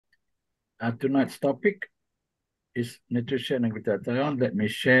Tonight's topic is nutrition and glutathione. Let me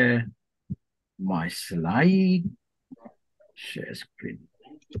share my slide. Share screen.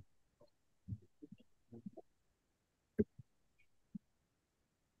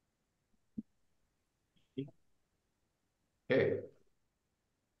 Okay.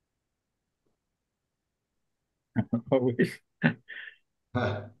 Always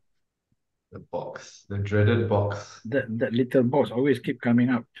The box, the dreaded box. that little box always keep coming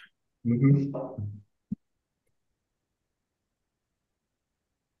up.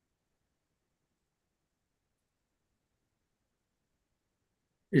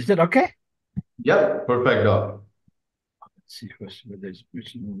 Is that okay? Yep, perfect, Doc. Let's see first whether it's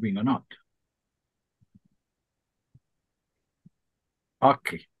moving or not.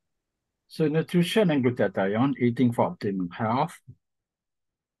 Okay. So nutrition and glutathione, eating for optimum health.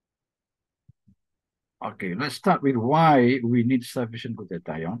 Okay, let's start with why we need sufficient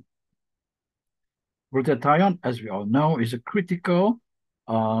glutathione. Glutathione, as we all know, is a critical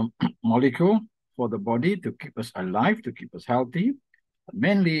molecule for the body to keep us alive, to keep us healthy.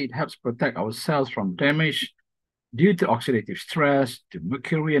 Mainly, it helps protect our cells from damage due to oxidative stress, to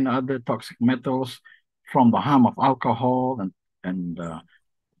mercury and other toxic metals, from the harm of alcohol and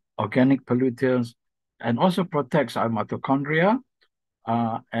organic pollutants, and also protects our mitochondria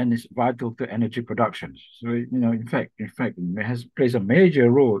and is vital to energy production. So, in fact, it plays a major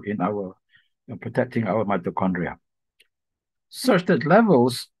role in our protecting our mitochondria. Such that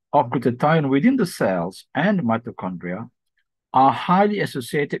levels of glutathione within the cells and mitochondria are highly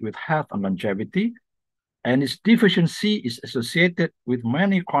associated with health and longevity, and its deficiency is associated with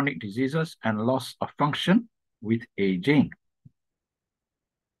many chronic diseases and loss of function with aging.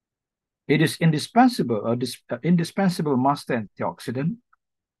 It is indispensable master antioxidant,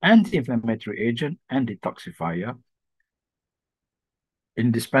 anti-inflammatory agent, and detoxifier,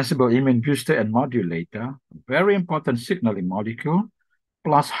 indispensable immune booster and modulator, very important signaling molecule,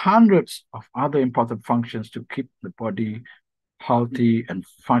 plus hundreds of other important functions to keep the body healthy and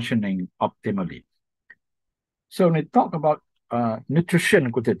functioning optimally. So when we talk about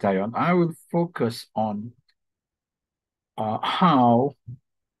nutrition glutathione, I will focus on how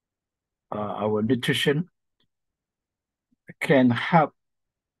our nutrition can help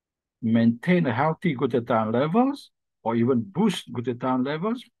maintain a healthy glutathione levels or even boost glutathione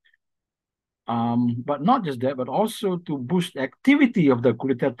levels. But not just that, but also to boost the activity of the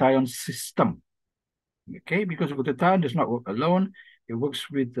glutathione system. Okay, because glutathione does not work alone. It works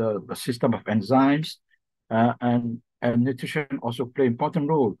with a system of enzymes, and nutrition also play important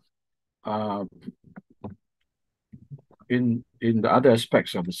role in the other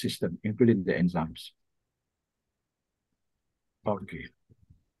aspects of the system, including the enzymes. Okay,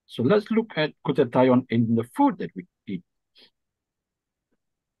 so let's look at glutathione in the food that we eat.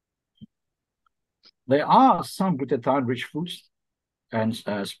 There are some glutathione-rich foods, and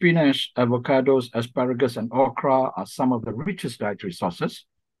spinach, avocados, asparagus, and okra are some of the richest dietary sources.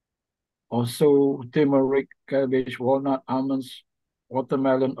 Also, turmeric, cabbage, walnut, almonds,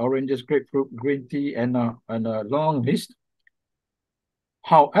 watermelon, oranges, grapefruit, green tea, and a long list.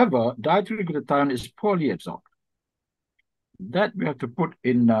 However, dietary glutathione is poorly absorbed. That we have to put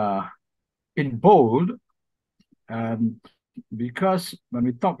in bold, because when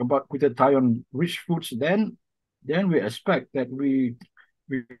we talk about glutathione-rich foods, then we expect that we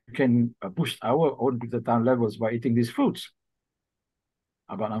can boost our own glutathione levels by eating these foods.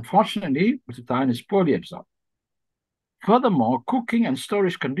 But unfortunately, glutathione is poorly absorbed. Furthermore, cooking and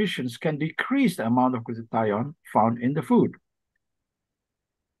storage conditions can decrease the amount of glutathione found in the food.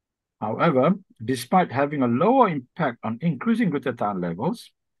 However, despite having a lower impact on increasing glutathione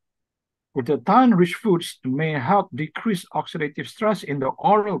levels, glutathione-rich foods may help decrease oxidative stress in the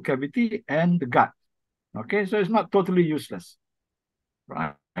oral cavity and the gut. Okay, so it's not totally useless,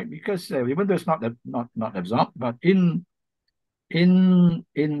 right? Because even though it's not absorbed, but in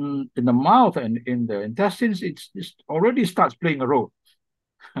the mouth and in the intestines, it already starts playing a role.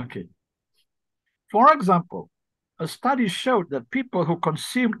 Okay. For example, a study showed that people who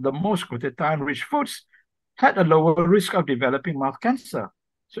consumed the most glutathione-rich foods had a lower risk of developing mouth cancer.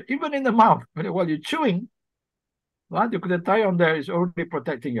 So even in the mouth, while you're chewing, well, the glutathione there is already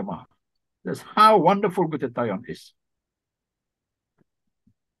protecting your mouth. That's how wonderful glutathione is.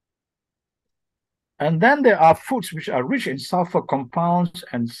 And then there are foods which are rich in sulfur compounds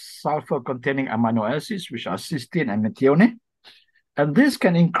and sulfur-containing amino acids, which are cysteine and methionine. And this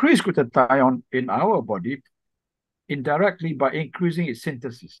can increase glutathione in our body indirectly by increasing its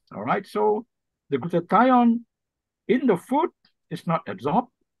synthesis. All right, so the glutathione in the food is not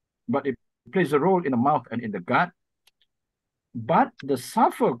absorbed, but it plays a role in the mouth and in the gut. But the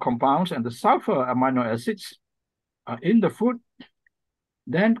sulfur compounds and the sulfur amino acids in the food,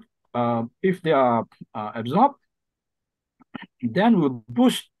 then if they are absorbed, then will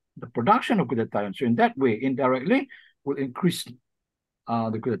boost the production of glutathione. So in that way, indirectly, will increase the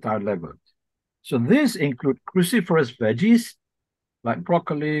glutathione level. So these include cruciferous veggies like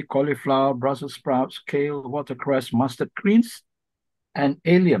broccoli, cauliflower, Brussels sprouts, kale, watercress, mustard greens, and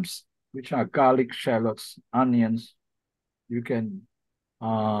alliums, which are garlic, shallots, onions. You can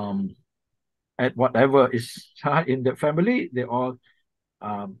add whatever is in the family. They all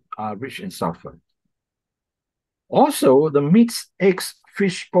are rich in sulfur. Also, the meats, eggs,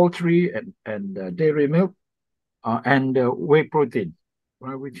 fish, poultry, and dairy milk, and whey protein,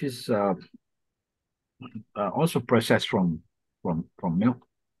 right, which is also processed from milk.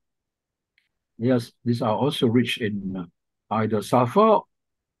 Yes, these are also rich in either sulfur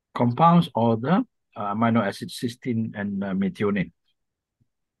compounds or the amino acid cysteine and methionine.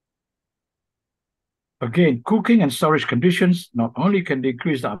 Again, cooking and storage conditions not only can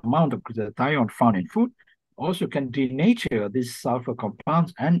decrease the amount of glutathione found in food, also can denature these sulfur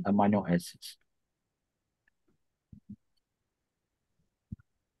compounds and amino acids.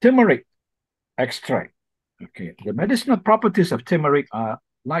 Turmeric extract. Okay, the medicinal properties of turmeric are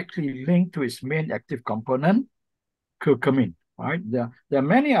likely linked to its main active component, curcumin. Right? There are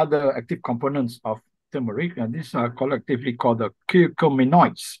many other active components of turmeric, and these are collectively called the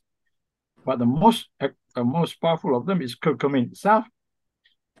curcuminoids. But the most powerful of them is curcumin itself.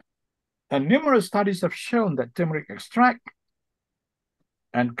 And numerous studies have shown that turmeric extract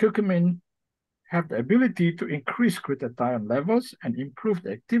and curcumin have the ability to increase glutathione levels and improve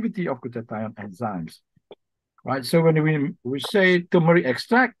the activity of glutathione enzymes. Right? So when we say turmeric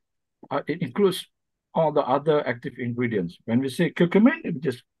extract, it includes all the other active ingredients. When we say curcumin, we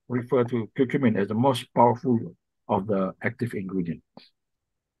just refer to curcumin as the most powerful of the active ingredients.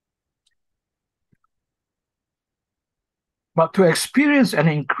 But to experience an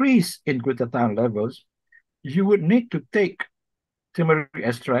increase in glutathione levels, you would need to take turmeric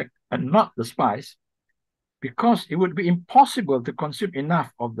extract and not the spice, because it would be impossible to consume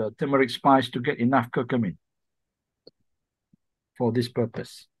enough of the turmeric spice to get enough curcumin for this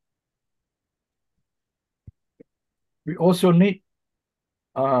purpose. We also need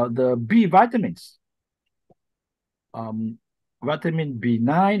the B vitamins. Vitamin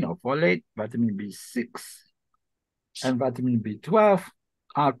B9 or folate, vitamin B6, and vitamin B12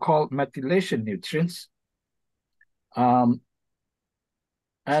 are called methylation nutrients.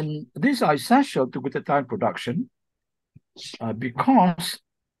 And these are essential to glutathione production because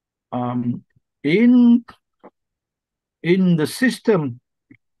in the system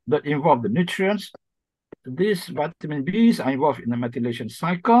that involve the nutrients, these vitamin Bs are involved in the methylation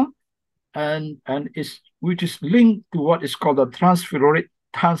cycle, and which is linked to what is called the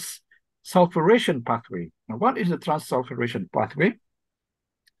transsulfuration pathway. Now, what is the transsulfuration pathway?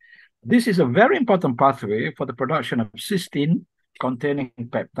 This is a very important pathway for the production of cysteine containing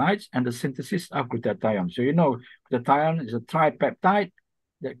peptides and the synthesis of glutathione. So you know, glutathione is a tripeptide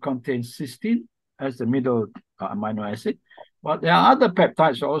that contains cysteine as the middle amino acid, but there are other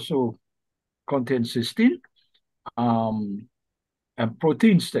peptides also contain cysteine, and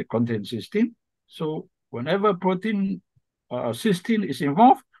proteins that contain cysteine. So whenever protein cysteine is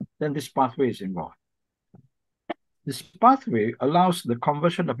involved, then this pathway is involved. This pathway allows the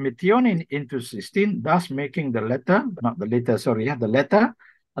conversion of methionine into cysteine, thus making the letter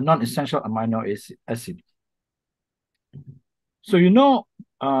a non-essential amino acid. So you know,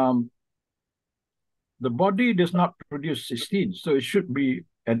 the body does not produce cysteine, so it should be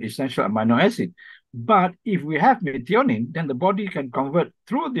an essential amino acid. But if we have methionine, then the body can convert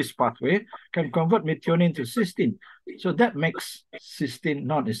through this pathway, can convert methionine to cysteine. So that makes cysteine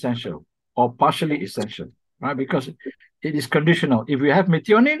non-essential or partially essential, right? Because it is conditional. If we have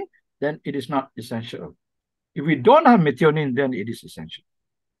methionine, then it is not essential. If we don't have methionine, then it is essential.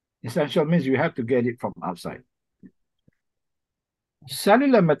 Essential means you have to get it from outside.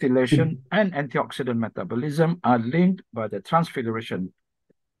 Cellular methylation and antioxidant metabolism are linked by the transsulfuration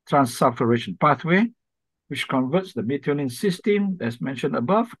pathway, which converts the methionine cysteine, as mentioned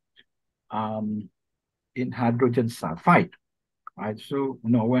above, in hydrogen sulfide. Right. So,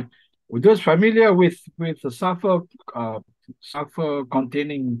 you know, when those familiar with the sulfur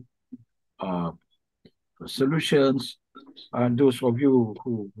containing solutions, and those of you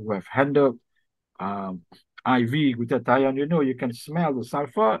who have handled IV glutathione, you know, you can smell the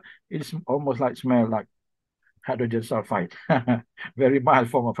sulfur. It's almost like smell like hydrogen sulfide, very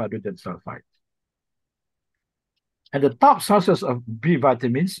mild form of hydrogen sulfide. And the top sources of B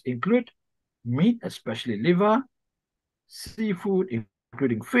vitamins include meat, especially liver, seafood,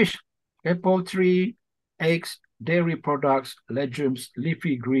 including fish, poultry, eggs, dairy products, legumes,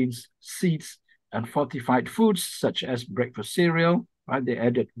 leafy greens, seeds, and fortified foods such as breakfast cereal, right?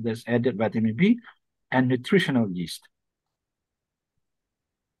 There's added vitamin B, and nutritional yeast.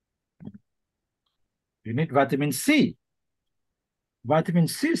 You need vitamin C. Vitamin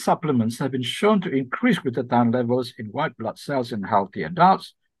C supplements have been shown to increase glutathione levels in white blood cells in healthy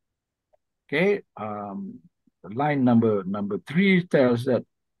adults. Okay, line number 3 tells that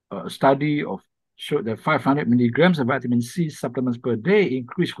a study showed that 500 milligrams of vitamin C supplements per day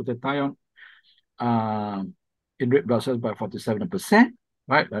increase glutathione in red blood cells by 47%.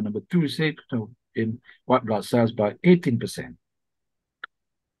 Right, line number 2 says in white blood cells by 18%.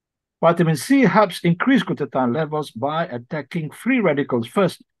 Vitamin C helps increase glutathione levels by attacking free radicals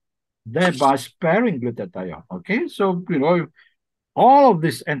first, thereby sparing glutathione. Okay, so all of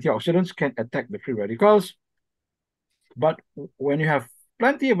these antioxidants can attack the free radicals, but when you have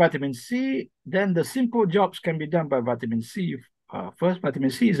plenty of vitamin C, then the simple jobs can be done by vitamin C. First, vitamin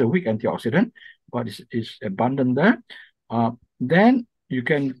C is a weak antioxidant, but it's abundant there. Then you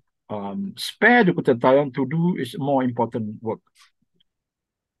can spare the glutathione to do its more important work.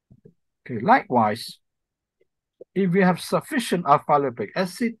 Okay, likewise, if you have sufficient alpha-lipoic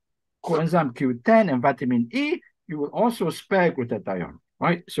acid, coenzyme Q10, and vitamin E, you will also spare glutathione,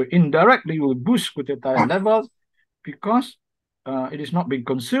 right? So indirectly, you will boost glutathione levels because it is not being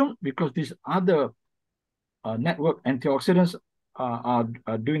consumed, because these other network antioxidants are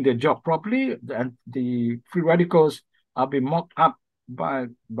doing their job properly, and the free radicals are being mocked up by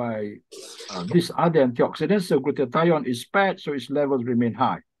these other antioxidants. So glutathione is spared, so its levels remain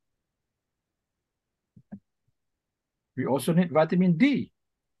high. We also need vitamin D.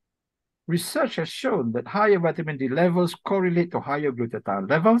 Research has shown that higher vitamin D levels correlate to higher glutathione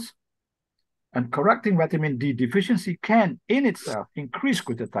levels, and correcting vitamin D deficiency can, in itself, increase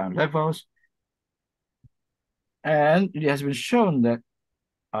glutathione levels. And it has been shown that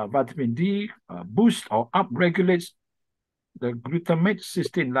vitamin D boosts or upregulates the glutamate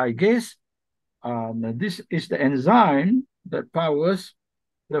cysteine ligase. This is the enzyme that powers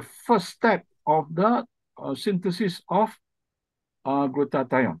the first step of the synthesis of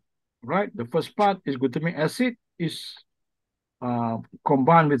glutathione, right? The first part is glutamic acid is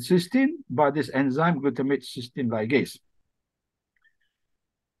combined with cysteine by this enzyme glutamate cysteine ligase.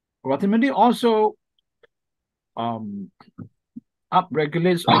 Vitamin D also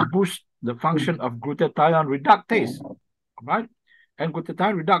upregulates or boosts the function of glutathione reductase, right? And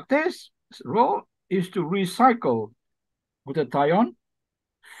glutathione reductase's role is to recycle glutathione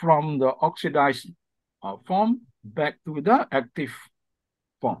from the oxidized form back to the active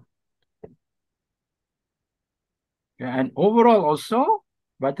form. And overall also,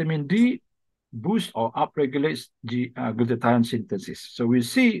 vitamin D boosts or upregulates glutathione synthesis. So we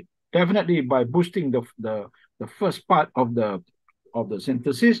see definitely by boosting the first part of the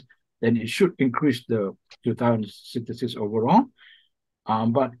synthesis, then it should increase the glutathione synthesis overall.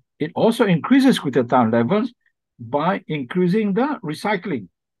 But it also increases glutathione levels by increasing the recycling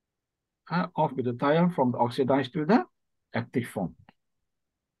of glutathione from the oxidized to the active form.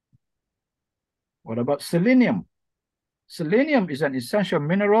 What about selenium? Selenium is an essential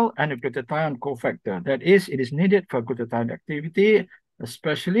mineral and a glutathione cofactor. That is, it is needed for glutathione activity,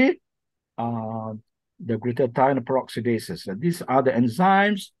 especially the glutathione peroxidases. And these are the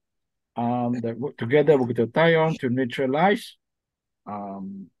enzymes that work together with glutathione to neutralize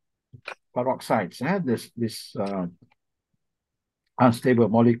peroxides, this unstable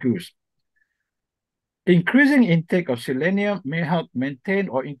molecules. Increasing intake of selenium may help maintain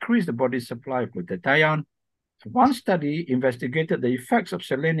or increase the body's supply of glutathione. One study investigated the effects of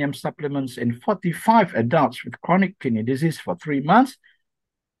selenium supplements in 45 adults with chronic kidney disease for 3 months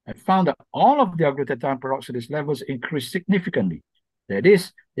and found that all of their glutathione peroxidase levels increased significantly. That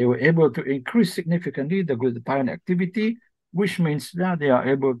is, they were able to increase significantly the glutathione activity, which means that they are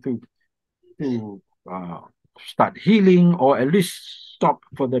able to start healing or at least stop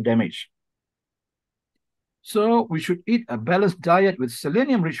further damage. So we should eat a balanced diet with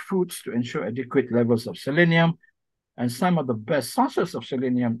selenium-rich foods to ensure adequate levels of selenium. And some of the best sources of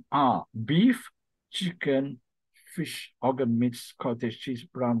selenium are beef, chicken, fish, organ meats, cottage cheese,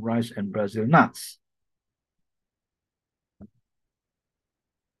 brown rice, and Brazil nuts.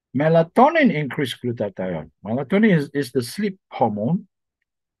 Melatonin increases glutathione. Melatonin is the sleep hormone.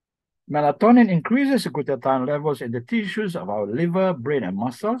 Melatonin increases glutathione levels in the tissues of our liver, brain, and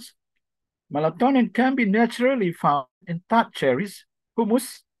muscles. Melatonin can be naturally found in tart cherries,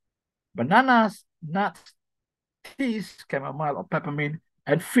 hummus, bananas, nuts, teas, chamomile or peppermint,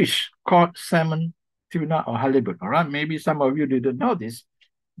 and fish, cod, salmon, tuna or halibut. All right, maybe some of you didn't know this,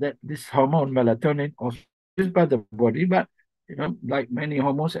 that this hormone melatonin also used by the body, but like many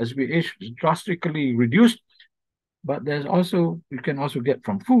hormones, as we age, is drastically reduced. But you can also get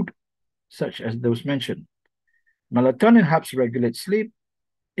from food, such as those mentioned. Melatonin helps regulate sleep,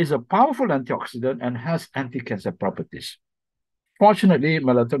 is a powerful antioxidant, and has anti-cancer properties. Fortunately,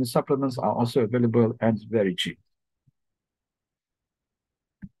 melatonin supplements are also available and very cheap.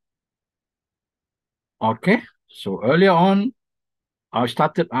 Okay, so earlier on, I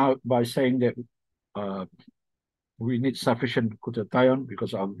started out by saying that we need sufficient glutathione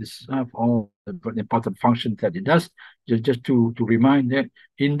because of this all the important functions that it does. Just to remind that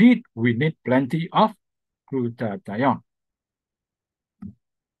indeed we need plenty of glutathione.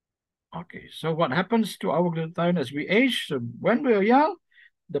 Okay, so what happens to our glutathione as we age? So when we are young,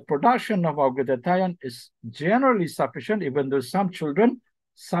 the production of our glutathione is generally sufficient, even though some children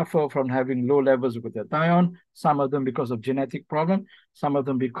suffer from having low levels of glutathione, some of them because of genetic problem, some of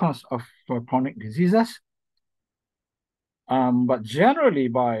them because of chronic diseases. But generally,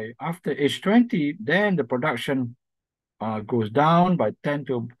 by after age 20, then the production goes down by 10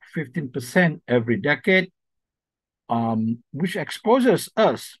 to 15% every decade, which exposes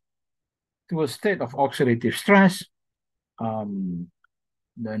us to a state of oxidative stress, then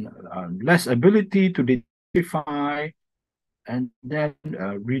less ability to identify, and then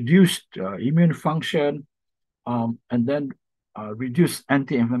reduced immune function, and then reduced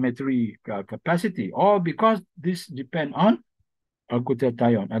anti-inflammatory capacity, all because this depend on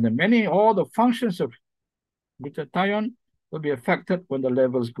glutathione. And then all the functions of glutathione will be affected when the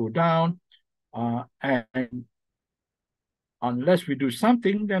levels go down. And unless we do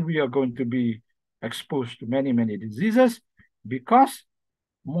something, then we are going to be exposed to many, many diseases, because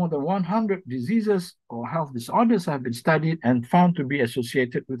more than 100 diseases or health disorders have been studied and found to be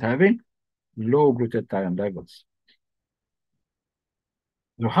associated with having low glutathione levels.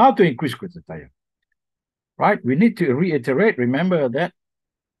 So how to increase glutathione? Right, we need to reiterate, remember that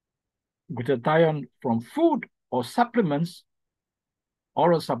glutathione from food or supplements,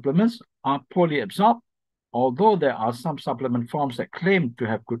 oral supplements, are poorly absorbed, although there are some supplement forms that claim to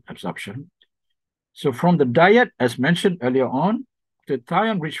have good absorption. So from the diet, as mentioned earlier on,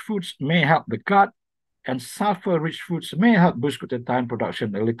 glutathione-rich foods may help the gut, and sulfur-rich foods may help boost glutathione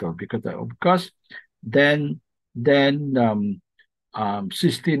production a little, because then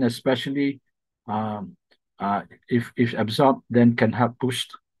cysteine especially, if absorbed, then can help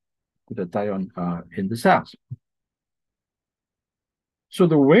boost glutathione in the cells. So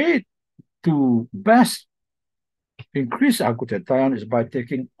the way to best increase our glutathione is by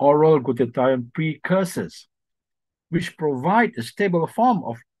taking oral glutathione precursors, which provide a stable form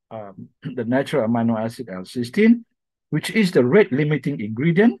of the natural amino acid L-cysteine, which is the rate limiting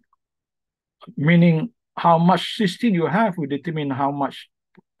ingredient, meaning how much cysteine you have will determine how much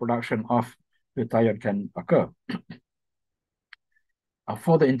production of glutathione can occur.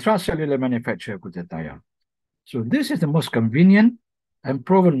 For the intracellular manufacture of glutathione. So this is the most convenient and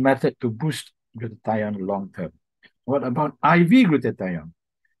proven method to boost glutathione long term. What about IV glutathione?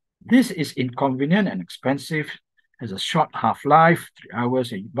 This is inconvenient and expensive, has a short half-life, 3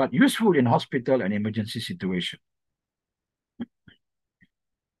 hours, but useful in hospital and emergency situation.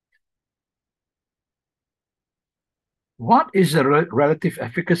 What is the relative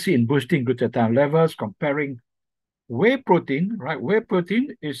efficacy in boosting glutathione levels comparing whey protein, right? Whey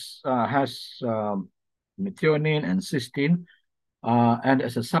protein has methionine and cysteine, and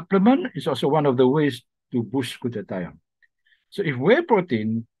as a supplement, is also one of the ways to boost glutathione. So if whey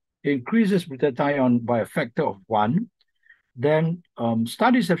protein increases glutathione by a factor of 1, then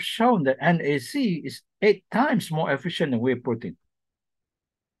studies have shown that NAC is 8 times more efficient than whey protein.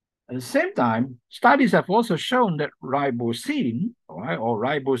 At the same time, studies have also shown that ribosine, right, or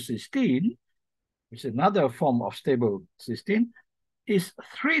ribocysteine, which is another form of stable cysteine, is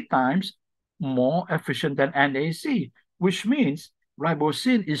 3 times more efficient than NAC, which means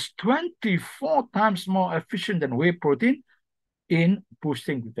ribosine is 24 times more efficient than whey protein in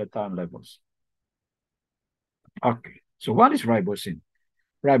boosting glutathione levels. Okay, so what is ribosine?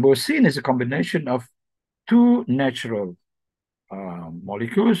 Ribosine is a combination of 2 natural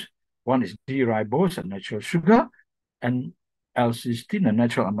molecules. One is D-ribose, a natural sugar, and L-cysteine, a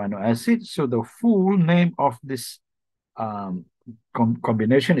natural amino acid. So the full name of this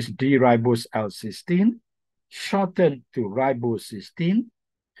combination is D-ribose L-cysteine, shortened to ribocysteine,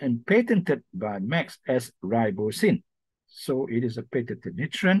 and patented by Max as ribosine. So it is a patented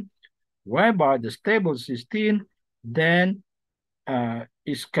nutrient, whereby the stable cysteine then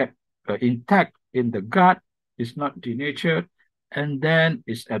is kept intact in the gut, is not denatured, and then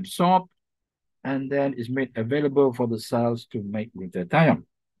is absorbed and then is made available for the cells to make glutathione.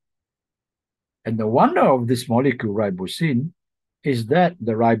 And the wonder of this molecule, ribosine, is that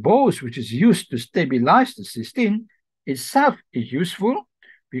the ribose, which is used to stabilize the cysteine, itself is useful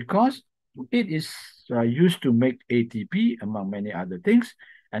because it is used to make ATP, among many other things.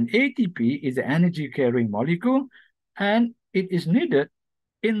 And ATP is the energy-carrying molecule, and it is needed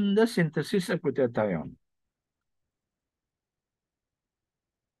in the synthesis of glutathione.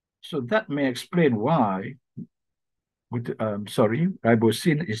 So that may explain why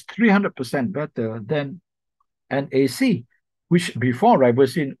ribosine is 300% better than NAC, which before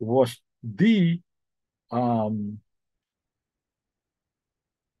ribosine was the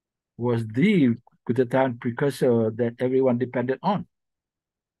glutathione precursor that everyone depended on.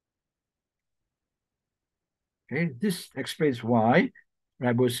 Okay, this explains why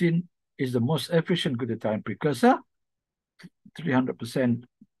ribosine is the most efficient glutathione precursor, 300%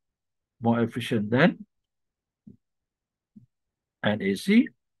 more efficient than NAC,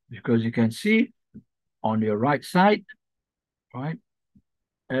 because you can see on your right side, right,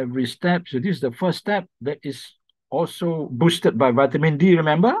 every step. So this is the first step that is also boosted by vitamin D,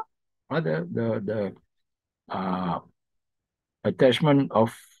 remember? The attachment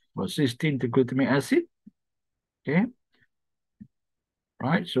of cysteine to glutamic acid. Okay.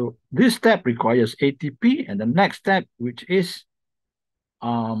 Right. So this step requires ATP, and the next step, which is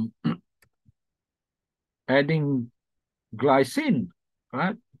adding glycine,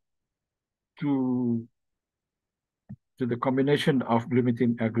 right, to the combination of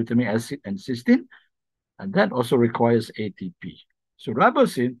glutamic acid and cysteine, and that also requires ATP. So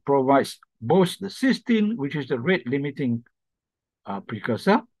ribosine provides both the cysteine, which is the rate-limiting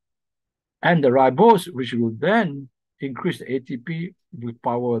precursor, and the ribose, which will then increase the ATP to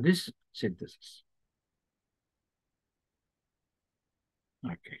power this synthesis.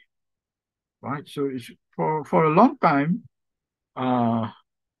 Okay. Right. So it's for a long time,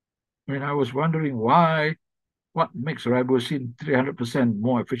 when I was wondering what makes ribosine 300%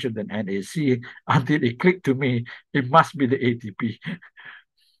 more efficient than NAC, until it clicked to me, it must be the ATP.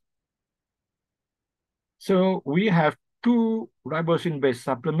 So we have two ribosine-based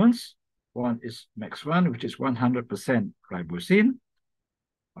supplements. One is Max1, which is 100% ribosine.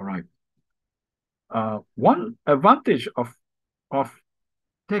 All right. One advantage of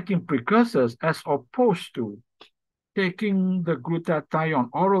taking precursors as opposed to taking the glutathione,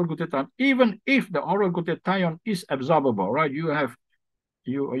 oral glutathione, even if the oral glutathione is absorbable, right? You have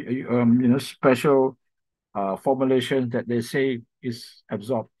special formulation that they say is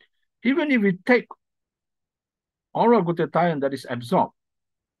absorbed. Even if you take oral glutathione that is absorbed,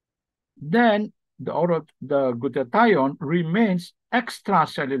 then the glutathione remains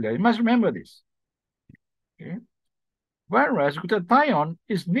extracellular. You must remember this. Okay? Whereas glutathione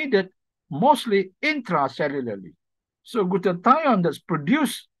is needed mostly intracellularly. So glutathione that's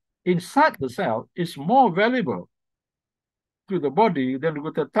produced inside the cell is more valuable to the body than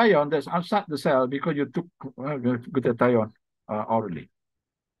glutathione that's outside the cell because you took glutathione orally.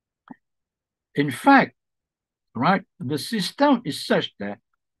 In fact, right, the system is such that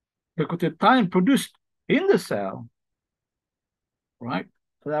the glutathione produced in the cell, right,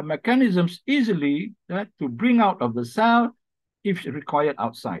 there are mechanisms easily to bring out of the cell if required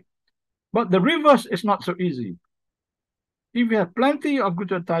outside. But the reverse is not so easy. If you have plenty of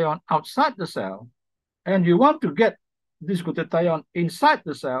glutathione outside the cell, and you want to get this glutathione inside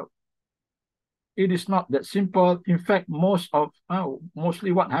the cell, it is not that simple. In fact,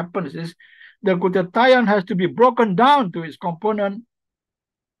 mostly what happens is the glutathione has to be broken down to its component,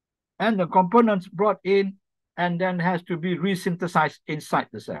 and the components brought in, and then has to be resynthesized inside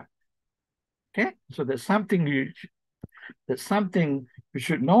the cell. Okay, so that's something you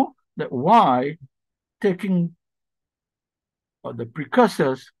should know, that why taking the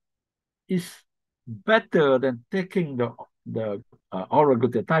precursors is better than taking the oral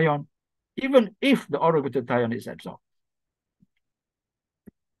glutathione, even if the oral glutathione is absorbed.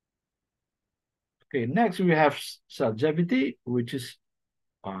 Okay, next we have Celgevity, which is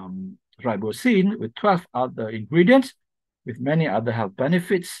ribosine with 12 other ingredients with many other health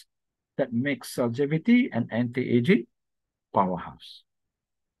benefits that make Celgevity an anti-aging powerhouse.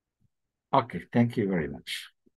 Okay, thank you very much.